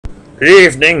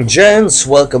Evening, gents.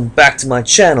 Welcome back to my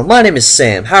channel. My name is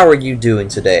Sam. How are you doing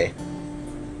today?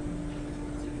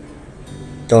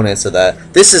 Don't answer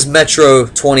that. This is Metro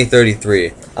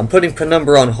 2033. I'm putting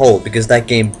Penumbra on hold because that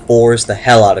game bores the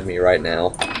hell out of me right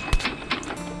now.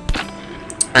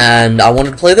 And I wanted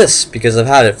to play this because I've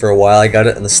had it for a while. I got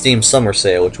it in the Steam Summer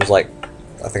Sale, which was like,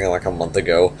 I think like a month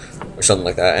ago or something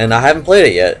like that. And I haven't played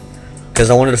it yet because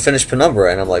I wanted to finish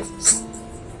Penumbra, and I'm like,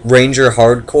 Ranger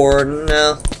Hardcore?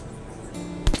 No.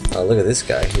 Oh, look at this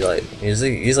guy.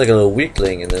 He's like a little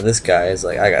weakling, and then this guy is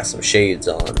like, I got some shades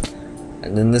on.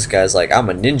 And then this guy's like, I'm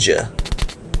a ninja.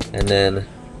 And then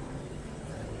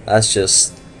he's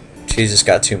just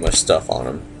got too much stuff on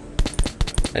him.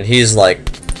 And he's like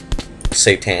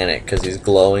satanic because he's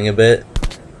glowing a bit.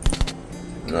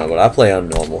 No, but I play on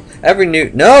normal.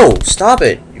 No, stop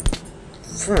it.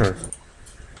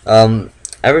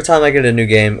 Every time I get a new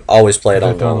game, I always play it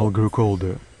on normal. Grew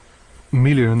colder.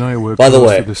 Amelia and I were By the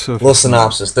way, to the surface little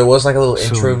synopsis. There was like a little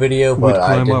intro video, but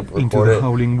I didn't record it.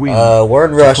 We're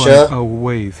in Russia,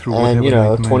 and you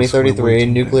know, 2033,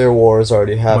 nuclear war has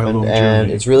already happened,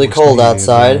 and it's really cold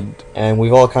outside, and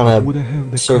we've all kind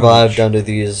of survived under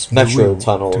these metro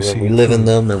tunnels, and we live in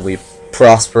them, and we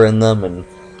prosper in them, and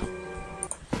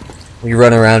we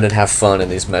run around and have fun in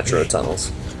these metro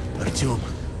tunnels.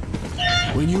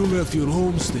 When you left your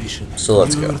home station, so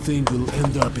let's go. Think we'll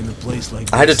end up in a place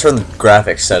like I had to turn the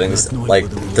graphics settings, like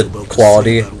the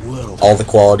quality, all the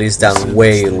qualities down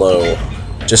way low,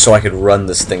 just so I could run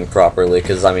this thing properly,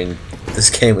 because I mean, this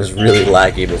game was really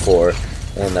laggy before,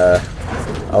 and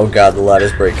oh god, the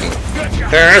ladder's breaking.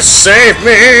 Save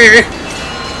me!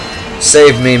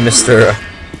 Save me, Mr.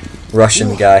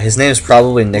 Russian guy. His name's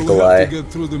probably Nikolai.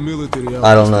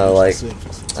 I don't know, like,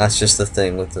 that's just the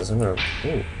thing with this. I'm gonna...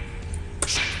 Ooh.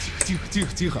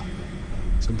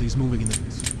 Something's moving in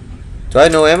the... Do I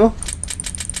have no ammo?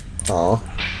 Oh.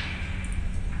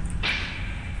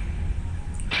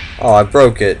 Oh, I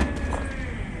broke it.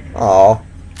 Oh.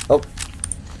 Oh.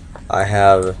 I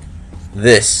have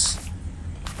this.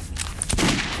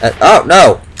 Oh,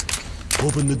 no!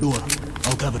 Open the door.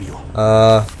 I'll cover you.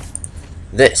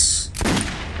 This.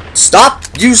 Stop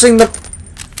using the...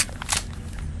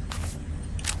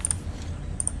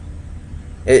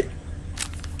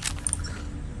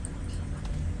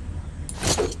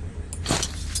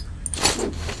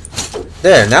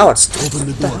 There, now it's... Open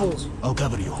the door. I'll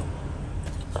cover you.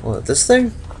 What, this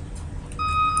thing?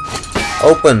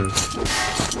 Open.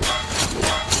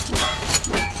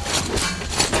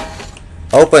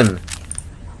 Open.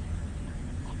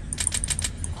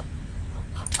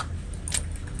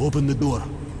 Open the door.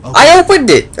 I opened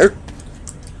it!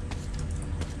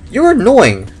 You're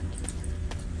annoying.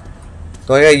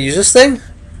 Do I gotta use this thing?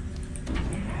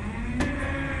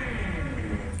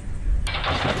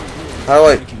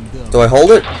 How do I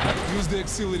hold it? Use the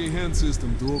auxiliary hand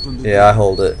system to open the door. Yeah, I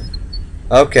hold it.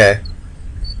 Okay.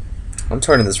 I'm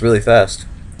turning this really fast.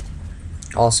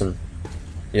 Awesome.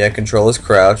 Yeah, control is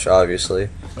crouch, obviously.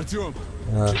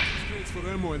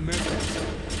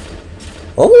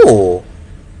 Oh!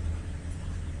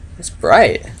 It's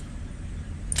bright.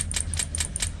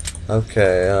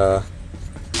 Okay,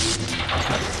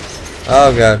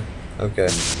 oh god. Okay.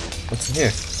 What's in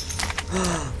here?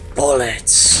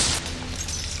 Bullets!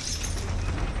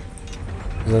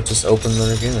 Does that just open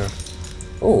that again?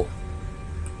 Or... Oh.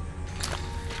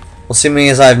 Well, seeming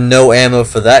as I have no ammo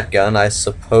for that gun, I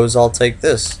suppose I'll take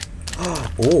this.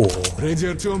 Ooh. Ready,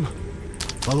 Artyom?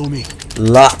 Follow me.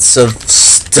 Lots of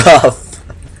stuff.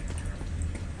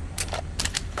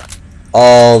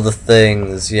 All the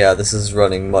things. Yeah, this is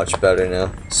running much better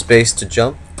now. Space to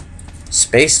jump.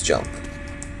 Space jump.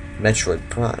 Metroid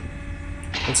Prime.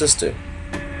 What's this do?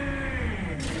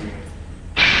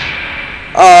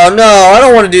 Oh no, I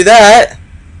don't want to do that.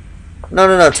 No,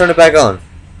 no, no, turn it back on.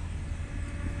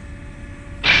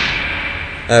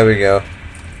 There we go.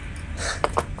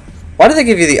 Why did they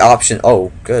give you the option?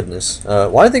 Oh goodness.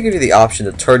 Why did they give you the option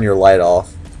to turn your light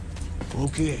off?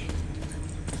 Okay.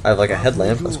 I have like a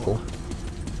headlamp. That's cool.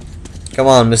 Come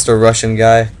on, Mr. Russian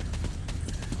guy.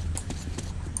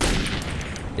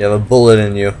 You have a bullet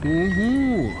in you.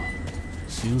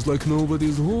 Seems like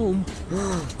nobody's home.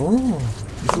 Oh.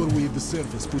 Before we hit the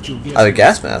surface, put your gas. I have a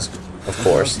gas mask, of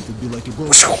course. It could be like a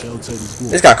ghost outside his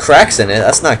door. It's got cracks in it.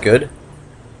 That's not good.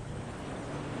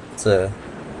 It's a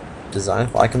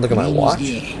design. I can look at my watch.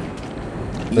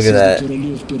 Look at that.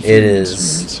 It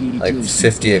is like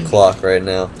 50 o'clock right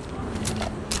now.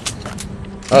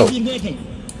 Oh.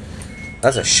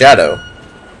 That's a shadow.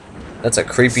 That's a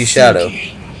creepy shadow.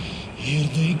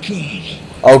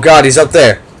 Oh god, he's up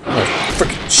there. I'm gonna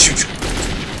frickin' shoot you.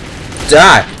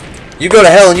 Die! You go to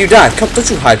hell and you die. Come, don't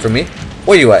you hide from me.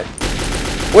 Where you at?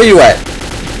 Where you at?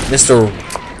 Mr.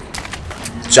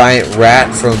 Giant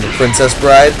Rat from The Princess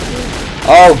Bride.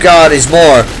 Oh god, he's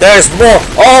more. There's more.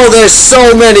 Oh, there's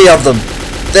so many of them.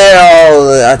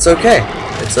 That's okay.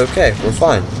 It's okay. We're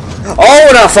fine. Oh,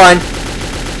 we're not fine.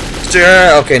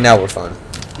 Okay, now we're fine.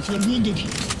 If you're wounded,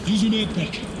 use your med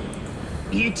pack.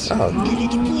 Let's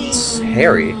It's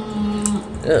hairy.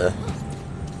 Ugh.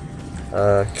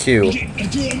 Q.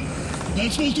 Artyom,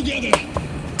 let's move together.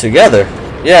 Together?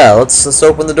 Yeah, let's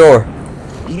open the door.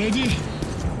 You ready?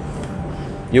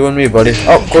 You and me, buddy.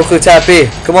 Oh, quickly tap E.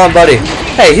 Come on, buddy.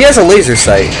 Hey, he has a laser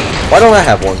sight. Why don't I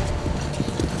have one?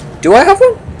 Do I have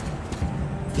one?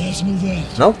 Let's move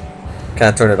out. No?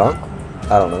 Can I turn it on?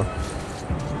 I don't know.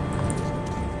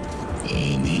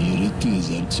 And here it is,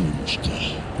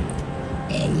 Artyomушka.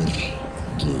 Our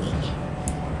goal.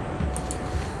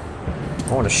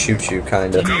 I want to shoot you,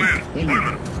 kinda. Come in.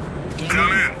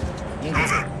 Come in.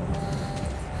 Over.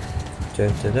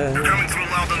 Da-da-da. Coming through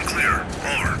loud and clear.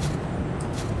 Over.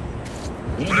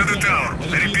 We're at the tower. I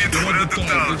repeat, we're at the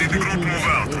tower. Did the group move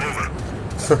out? Over.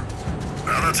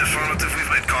 Well, that's affirmative. We've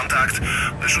made contact.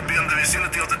 They should be in the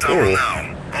vicinity of the tower Ooh.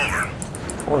 now. Over.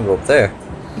 I want to go up there.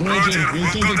 Roger, we'll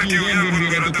contact you again when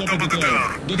we're at the top of the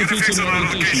tower. Get a fix on our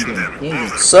location then.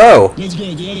 Over. So, Let's go,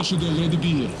 the others should already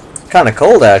be here. kind of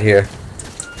cold out here.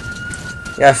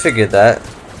 Yeah, I figured that.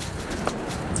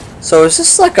 So is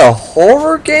this like a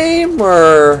horror game,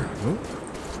 or...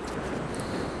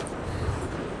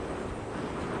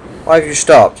 Why have you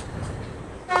stopped?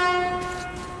 Oh,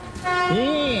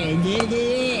 and there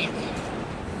they are.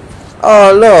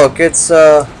 Oh, look, it's,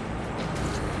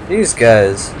 these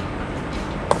guys.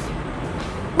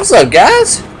 What's up,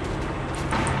 guys?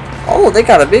 Oh, they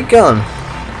got a big gun.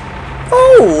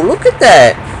 Oh, look at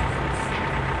that.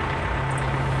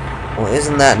 Well,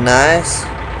 isn't that nice?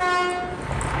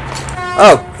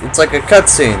 Oh, it's like a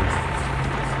cutscene.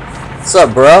 What's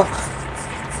up, bro?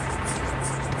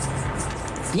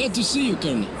 Glad to see you,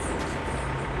 Colonel.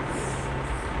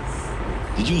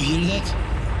 Did you hear that?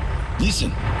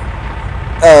 Listen.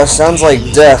 Sounds like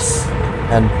death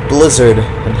and blizzard,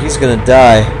 and he's gonna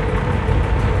die.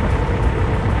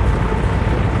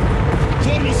 For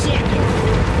a second.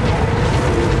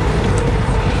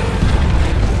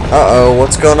 Uh-oh,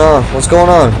 what's going on? What's going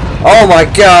on? Oh my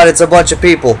god, it's a bunch of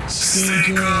people.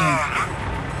 Stay calm.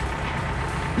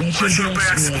 Let What's your your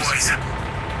boss best, rest. boys?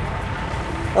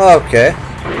 Okay.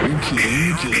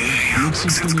 Okay. Looks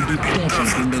it's gonna be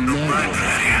tougher than the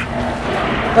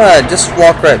last. Just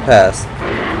walk right past.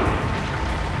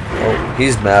 Oh,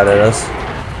 he's mad at us.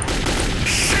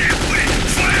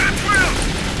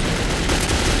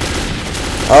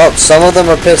 Oh, some of them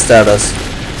are pissed at us.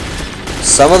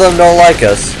 Some of them don't like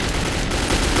us.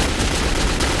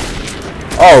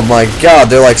 Oh my god,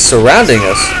 they're like surrounding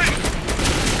us.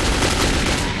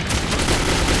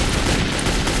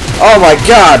 Oh my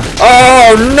god!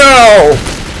 Oh no!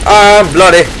 I'm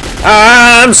bloody!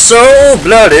 I'm so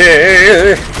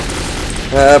bloody!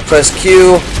 Press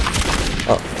Q.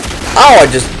 Oh, I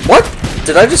just... What?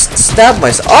 Did I just stab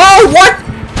myself? Oh, what?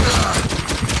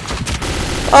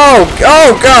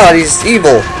 Oh god, he's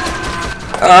evil.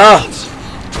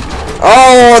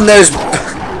 Oh, and there's...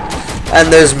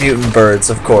 And there's mutant birds,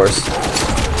 of course.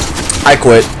 I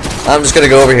quit. I'm just gonna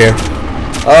go over here.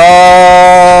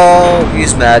 Oh,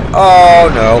 he's mad. Oh,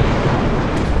 no.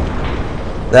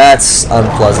 That's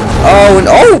unpleasant. Oh, and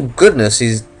oh, goodness,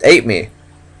 he's ate me.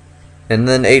 And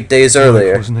then 8 days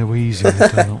earlier. It was never easy in the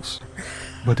tunnels,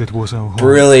 but it was our home.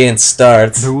 Brilliant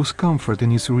start. There was comfort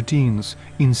in its routines,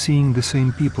 in seeing the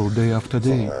same people day after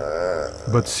day.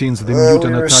 But since the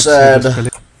mutant we were attacks sad. had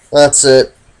escalated, That's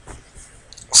it.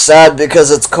 Sad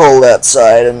because it's cold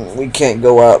outside and we can't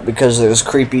go out because there's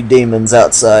creepy demons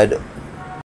outside.